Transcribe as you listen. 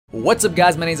What's up,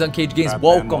 guys? My name is unCAGEDgamez.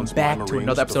 Welcome back to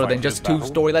another episode of the Injustice 2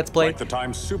 story Let's Play. Like the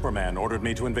time Superman ordered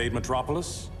me to invade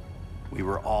Metropolis? We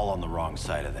were all on the wrong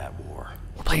side of that war.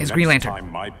 We're playing as Green Lantern. Next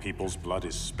time my people's blood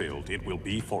is spilled, it will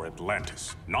be for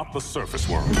Atlantis, not the surface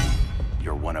world.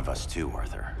 You're one of us too,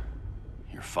 Arthur.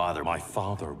 Your father... My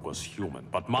father was human,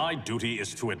 but my duty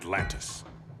is to Atlantis.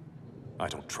 I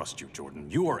don't trust you,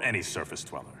 Jordan. You or any surface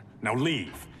dweller. Now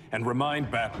leave, and remind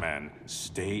Batman,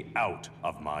 stay out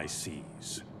of my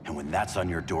seas. And when that's on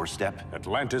your doorstep...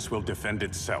 Atlantis will defend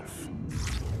itself.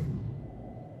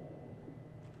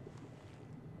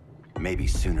 Maybe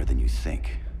sooner than you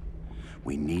think.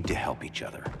 We need to help each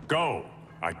other. Go!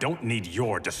 I don't need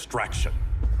your distraction.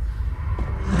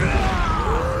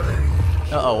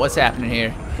 Uh-oh, what's happening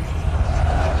here?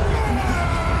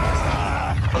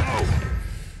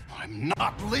 I'm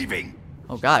not leaving!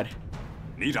 Oh, God.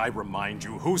 Need I remind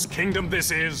you whose kingdom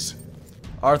this is?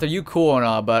 Arthur, you cool and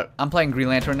all, but I'm playing Green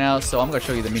Lantern now, so I'm gonna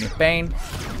show you the meaning of pain.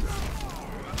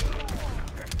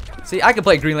 See, I can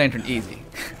play Green Lantern easy.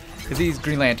 Because he's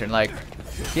Green Lantern, like,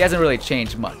 he hasn't really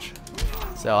changed much.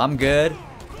 So I'm good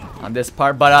on this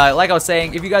part. But like I was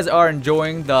saying, if you guys are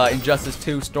enjoying the Injustice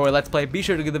 2 story Let's Play, be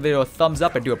sure to give the video a thumbs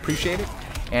up. I do appreciate it.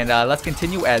 And let's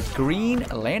continue as Green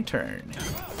Lantern.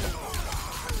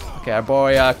 Okay, our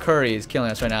boy Curry is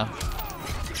killing us right now.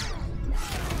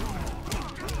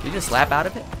 Did you just slap out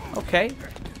of it? Okay.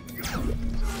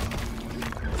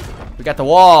 We got the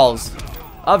walls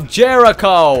of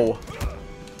Jericho.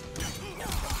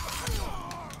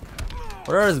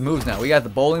 What are his moves now? We got the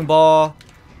bowling ball.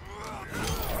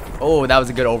 Oh, that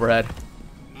was a good overhead.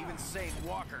 Even Saint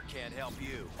Walker can't help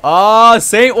you. Oh,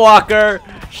 Saint Walker.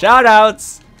 Shout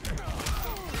outs.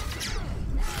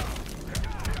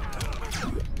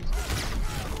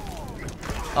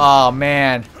 Oh,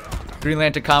 man. Green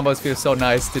Lantern combos feel so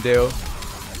nice to do.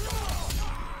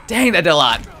 Dang, that did a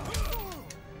lot.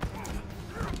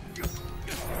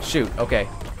 Shoot, okay.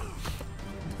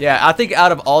 Yeah, I think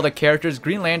out of all the characters,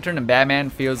 Green Lantern and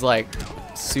Batman feels like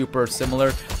super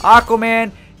similar.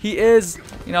 Aquaman, he is,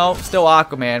 you know, still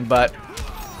Aquaman, but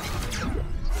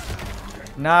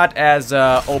not as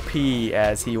OP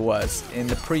as he was in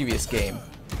the previous game.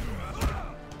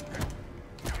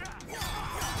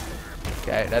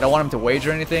 Okay, I don't want him to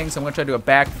wager anything, so I'm gonna try to do a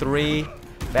back three,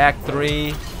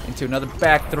 into another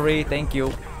back three. Thank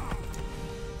you.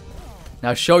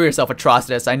 Now show yourself,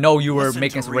 Atrocitus. I know you were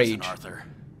making us rage. Arthur.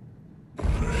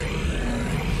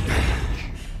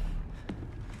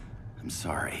 I'm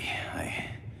sorry.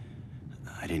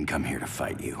 I didn't come here to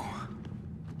fight you.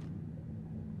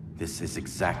 This is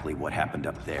exactly what happened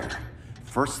up there.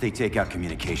 First they take out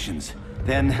communications,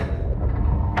 then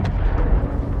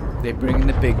they bring in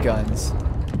the big guns.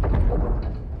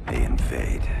 They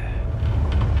invade.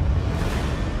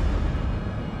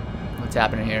 What's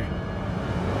happening here?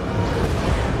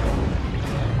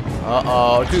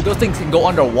 Uh-oh. Dude, those things can go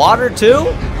underwater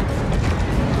too?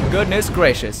 Goodness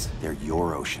gracious. They're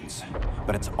your oceans,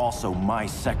 but it's also my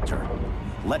sector.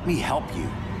 Let me help you.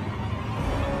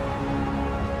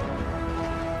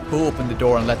 Who opened the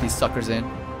door and let these suckers in?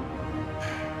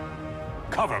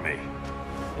 Cover me.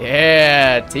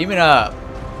 Yeah, teaming up.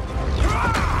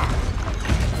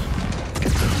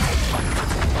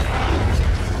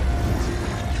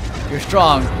 You're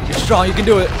strong. You're strong. You can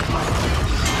do it.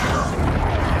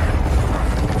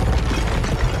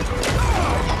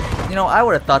 You know, I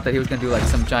would have thought that he was gonna do like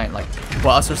some giant like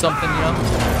bus or something, you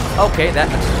know? Okay, that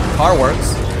car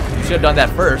works. You should have done that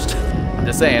first. I'm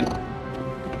just saying.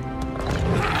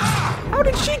 How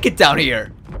did she get down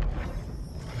here?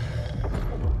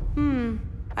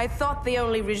 I thought the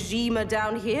only regimer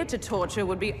down here to torture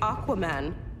would be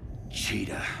Aquaman.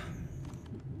 Cheetah.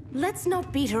 Let's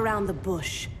not beat around the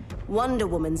bush. Wonder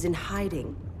Woman's in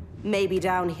hiding. Maybe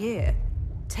down here.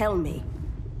 Tell me,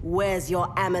 where's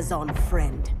your Amazon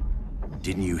friend?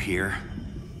 Didn't you hear?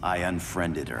 I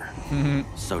unfriended her.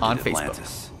 So did On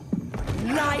Atlantis.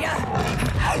 Liar!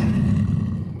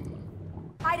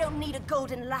 I don't need a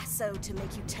golden lasso to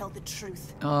make you tell the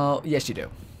truth. Oh, yes you do.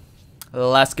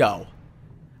 Let's go.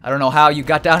 I don't know how you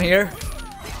got down here,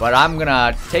 but I'm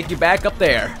gonna take you back up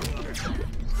there.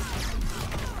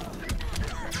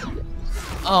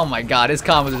 Oh my god, his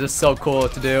combos are just so cool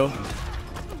to do.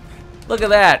 Look at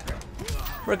that.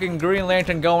 Freaking Green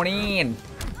Lantern going in.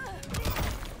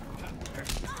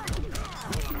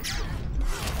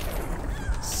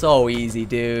 So easy,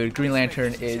 dude. Green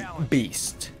Lantern is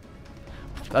beast.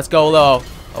 Let's go low.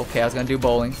 Okay, I was gonna do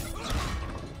bowling.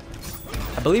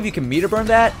 I believe you can meter burn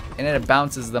that, and then it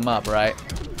bounces them up, right?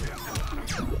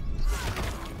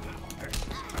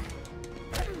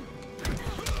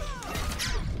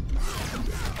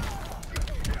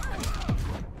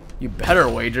 You better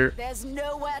wager. There's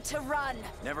nowhere to run.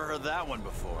 Never heard that one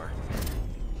before.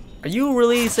 Are you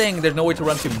really saying there's no way to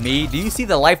run to me? Do you see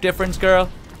the life difference, girl?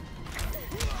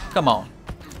 Come on.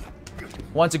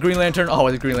 Once a Green Lantern,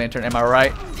 always a Green Lantern. Am I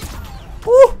right?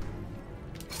 Woo!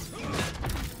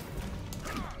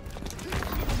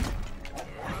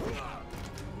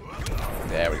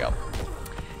 There we go.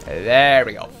 There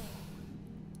we go.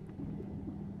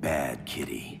 Bad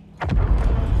kitty.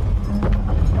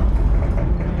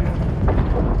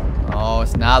 Oh,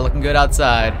 it's not looking good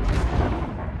outside.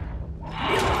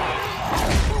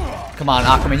 Come on,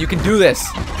 Aquaman, you can do this.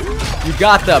 You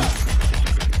got them.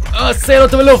 Say hello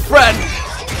to my little friend.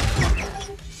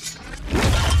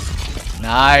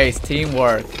 Nice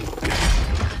teamwork.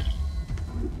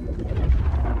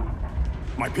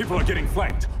 My people are getting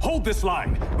flanked. Hold this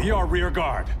line. Be our rear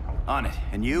guard. On it.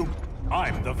 And you?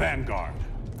 I'm the vanguard.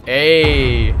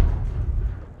 Hey.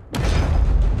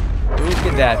 Who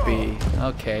could that be?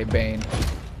 Okay, Bane.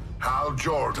 Hal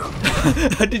Jordan.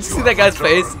 Did you see that guy's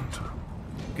face?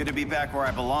 Good to be back where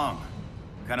I belong.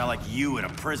 Kinda like you in a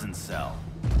prison cell.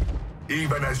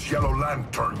 Even as Yellow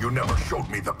Lantern, you never showed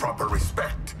me the proper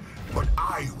respect. But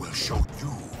I will show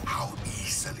you how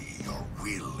easily your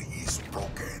will is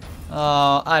broken.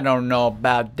 Oh, I don't know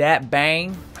about that,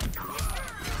 Bane.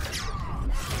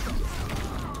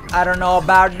 I don't know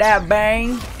about that,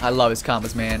 Bane. I love his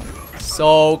combos, man.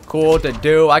 So cool to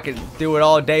do. I could do it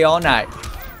all day, all night.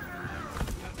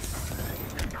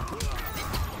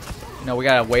 No, we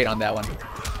gotta wait on that one.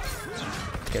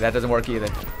 Okay, that doesn't work either.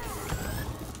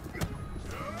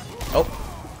 Oh.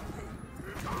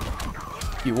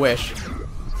 You wish.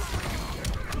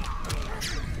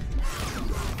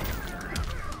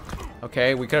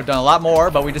 Okay, we could have done a lot more,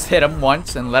 but we just hit him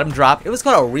once and let him drop. It was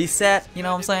called a reset, you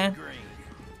know what I'm saying?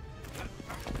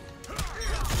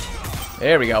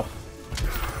 There we go.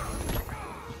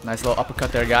 Nice little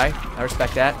uppercut there, guy. I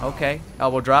respect that. Okay,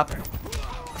 elbow drop.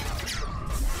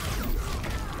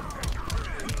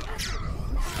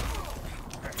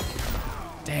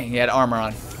 Dang, he had armor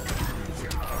on.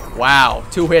 Wow,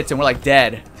 2 hits and we're like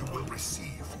dead. You will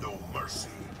receive no mercy.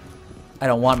 I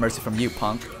don't want mercy from you,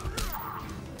 punk.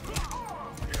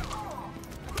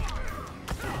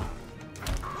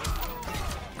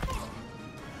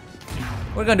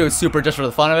 We're gonna do a super just for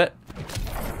the fun of it.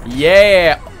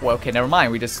 Yeah! Well, okay, never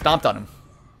mind. We just stomped on him.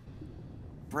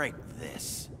 Break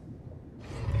this.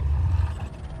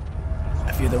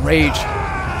 I feel the rage.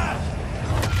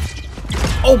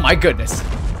 Oh my goodness.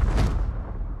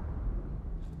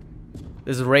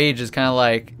 This rage is kind of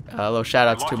like little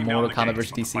shoutouts to Locking down Mortal the Kombat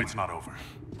gates, vs. but the DC. fight's not over.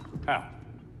 How?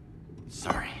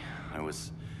 Sorry, I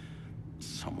was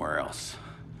somewhere else.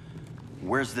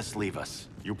 Where's this leave us?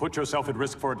 You put yourself at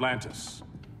risk for Atlantis.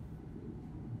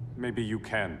 Maybe you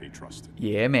can be trusted.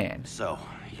 Yeah, man. So,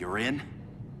 you're in?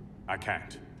 I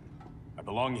can't. I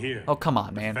belong here. Oh, come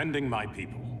on, man. Defending my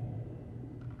people.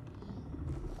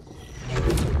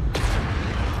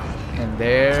 And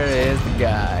there is the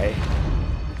guy.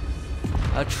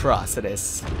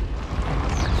 Atrocitus.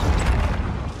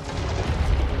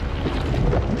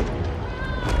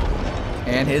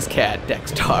 And his cat,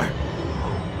 Dexter.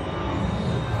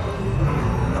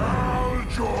 Hal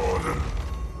Jordan.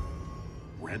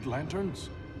 Red Lanterns?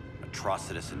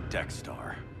 Atrocitus and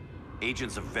Dexter.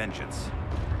 Agents of Vengeance.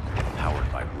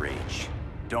 Powered by rage.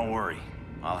 Don't worry,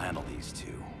 I'll handle these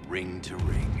two. Ring to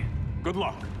ring. Good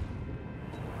luck.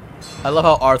 I love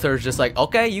how Arthur's just like,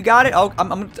 okay, you got it. Oh,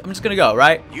 I'm just gonna go,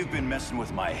 right? You've been messing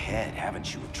with my head,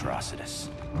 haven't you, Atrocitus?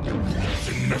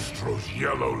 Sinestro's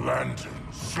Yellow Lantern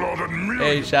slaughtered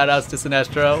millions. Hey, shoutouts to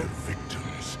Sinestro.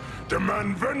 Victims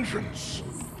demand vengeance.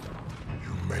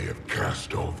 You may have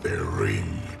cast off their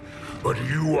ring, but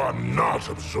you are not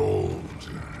absolved.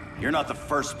 You're not the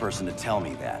first person to tell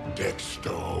me that.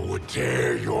 Dexter would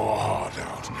tear your heart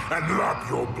out and lap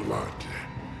your blood.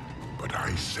 But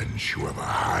I sense you have a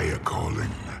higher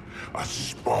calling. A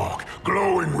spark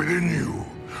glowing within you.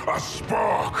 A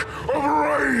spark of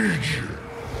rage.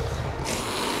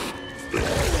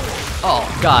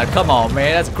 Oh, God, come on,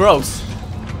 man. That's gross.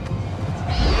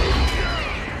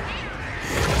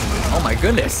 Oh, my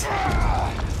goodness.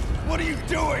 What are you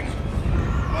doing?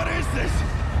 What is this?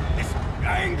 It's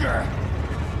anger.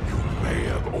 You may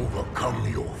have overcome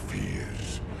your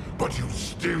fears, but you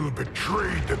still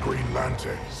betrayed the Green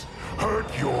Lanterns.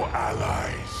 Hurt your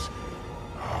allies.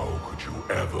 How could you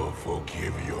ever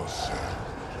forgive yourself?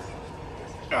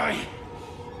 I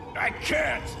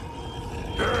can't.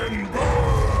 Then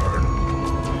burn!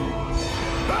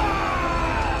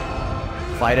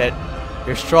 Fight it.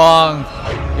 You're strong.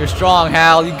 You're strong,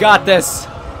 Hal. You got this.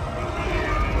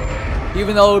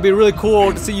 Even though it would be really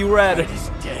cool to see you red.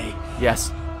 This day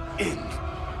Yes. In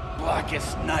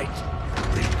blackest night.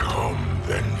 Become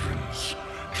vengeance.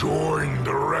 Join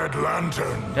the Red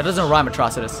Lantern. That doesn't rhyme,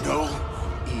 Atrocitus. No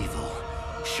evil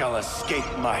shall escape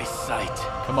my sight.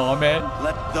 Come on, man.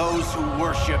 Let those who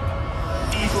worship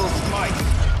evil's might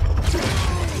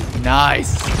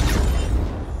Nice.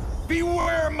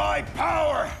 beware my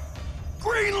power.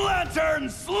 Green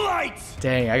Lantern's light.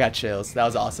 Dang, I got chills. That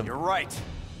was awesome. You're right.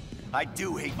 I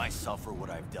do hate myself for what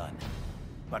I've done.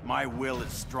 But my will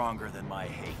is stronger than my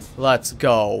hate. Let's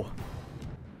go.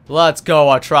 Let's go,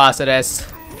 Atrocitus.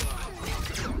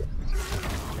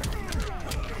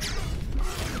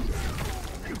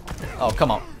 Oh,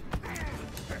 come on.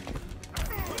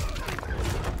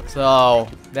 So,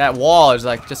 that wall is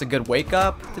like just a good wake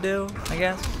up to do, I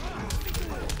guess.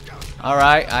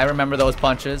 Alright, I remember those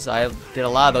punches. I did a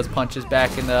lot of those punches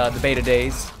back in the beta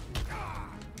days.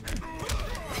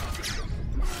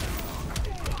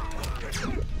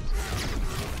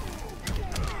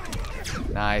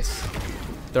 Nice.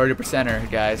 30%er,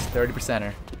 guys.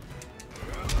 30%er.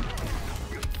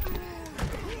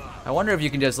 I wonder if you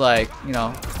can just, like, you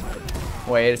know...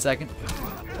 Wait a second.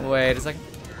 Wait a second.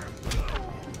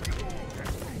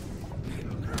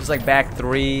 Just like back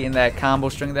 3 in that combo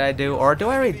string that I do. Or do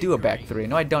I already do a back 3?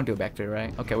 No, I don't do a back 3,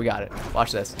 right? Okay, we got it.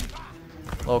 Watch this.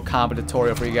 Little combo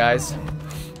tutorial for you guys.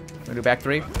 Gonna do back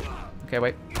 3? Okay,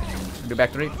 wait. Gonna do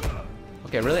back 3?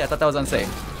 Okay, really? I thought that was unsafe.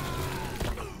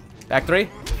 Back 3?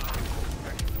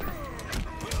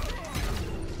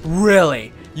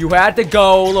 Really? You had to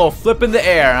go a little flip in the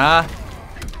air, huh?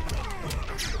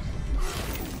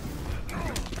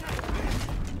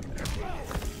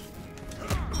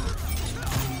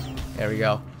 There we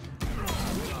go.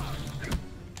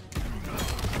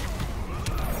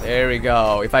 There we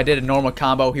go. If I did a normal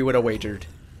combo, he would have wagered.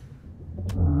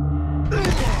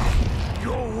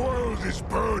 Your world is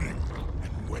burning,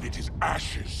 and when it is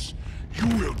ashes, you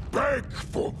will beg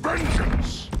for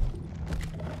vengeance.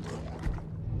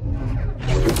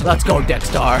 Let's go, Death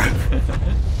Star.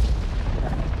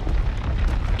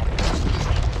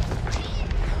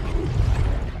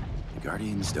 The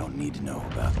Guardians don't need to know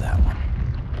about that one.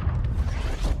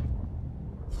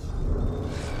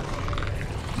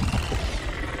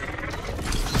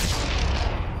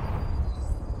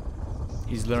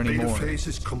 He's learning Beta more. phase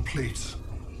is complete.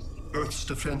 Earth's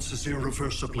defense is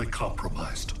irreversibly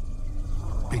compromised.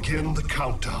 Begin the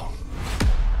countdown.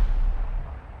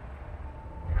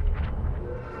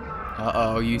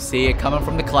 Uh-oh, you see it coming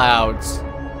from the clouds.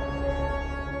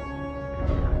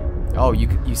 Oh,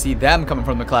 you see them coming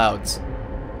from the clouds.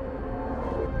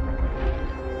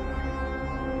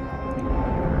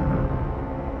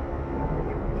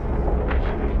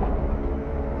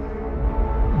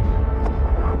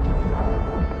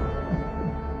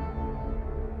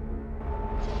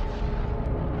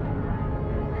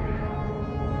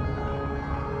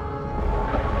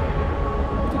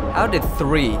 How did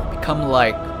 3 become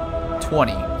like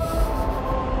 20?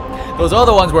 Those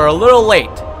other ones were a little late.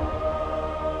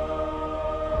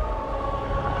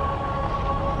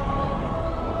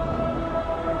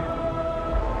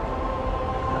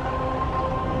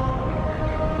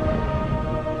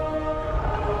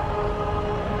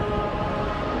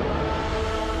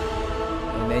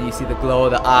 And then you see the glow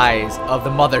of the eyes of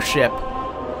the mothership.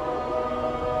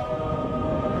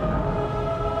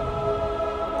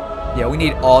 Yeah, we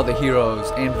need all the heroes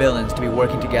and villains to be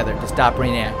working together to stop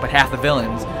Brainiac, but half the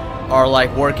villains are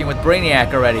like working with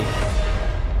Brainiac already.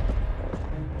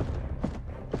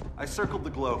 I circled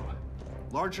the globe.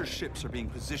 Larger ships are being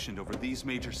positioned over these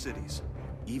major cities.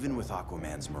 Even with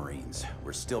Aquaman's Marines,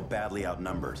 we're still badly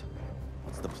outnumbered.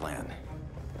 What's the plan?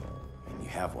 And you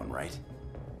have one, right?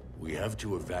 We have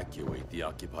to evacuate the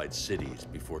occupied cities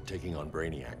before taking on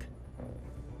Brainiac.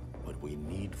 But we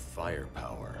need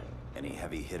firepower. Any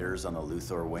heavy hitters on the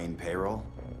Luthor Wayne payroll?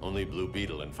 Only Blue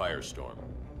Beetle and Firestorm.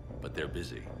 But they're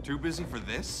busy. Too busy for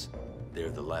this? They're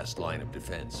the last line of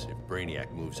defense if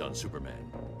Brainiac moves on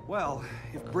Superman. Well,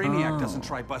 if Brainiac doesn't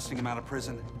try busting him out of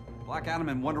prison, Black Adam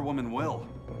and Wonder Woman will.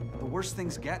 The worse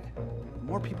things get, the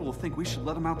more people will think we should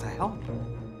let him out to help.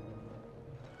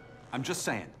 I'm just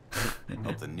saying.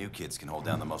 Hope the new kids can hold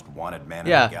down the most wanted man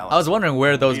in Yeah, the galaxy. I was wondering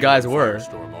where those Beetle guys and were.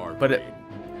 Firestorm are But great,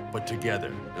 but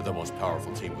together, they're the most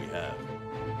powerful team we have.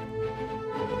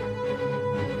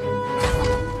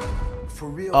 For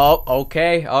real. Oh,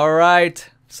 okay, alright.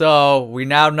 So, we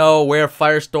now know where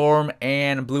Firestorm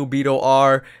and Blue Beetle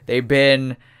are. They've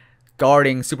been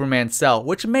guarding Superman's cell,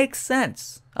 which makes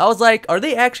sense. I was like, are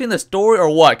they actually in the story or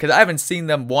what? Because I haven't seen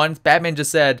them once. Batman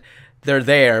just said they're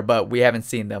there, but we haven't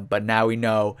seen them. But now we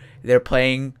know they're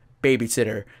playing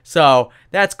babysitter. So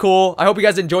that's cool. I hope you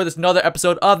guys enjoyed this another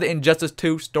episode of the Injustice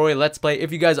 2 story Let's Play.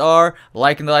 If you guys are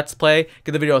liking the Let's Play,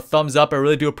 give the video a thumbs up. I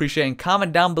really do appreciate it. And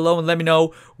comment down below and let me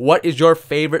know what is your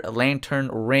favorite lantern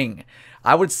ring.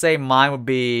 I would say mine would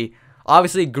be,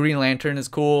 obviously Green Lantern is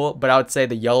cool, but I would say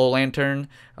the Yellow Lantern,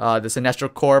 the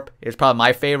Sinestro Corp, is probably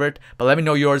my favorite. But let me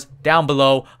know yours down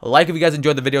below. Like if you guys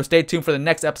enjoyed the video. Stay tuned for the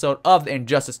next episode of the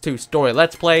Injustice 2 story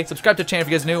Let's Play. Subscribe to the channel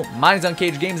if you guys are new. My name's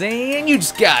unCAGEDgamez, and you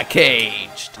just got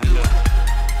caged.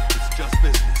 It's just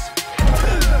business.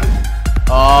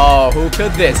 Oh, who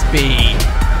could this be?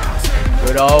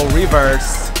 Good old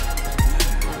reverse.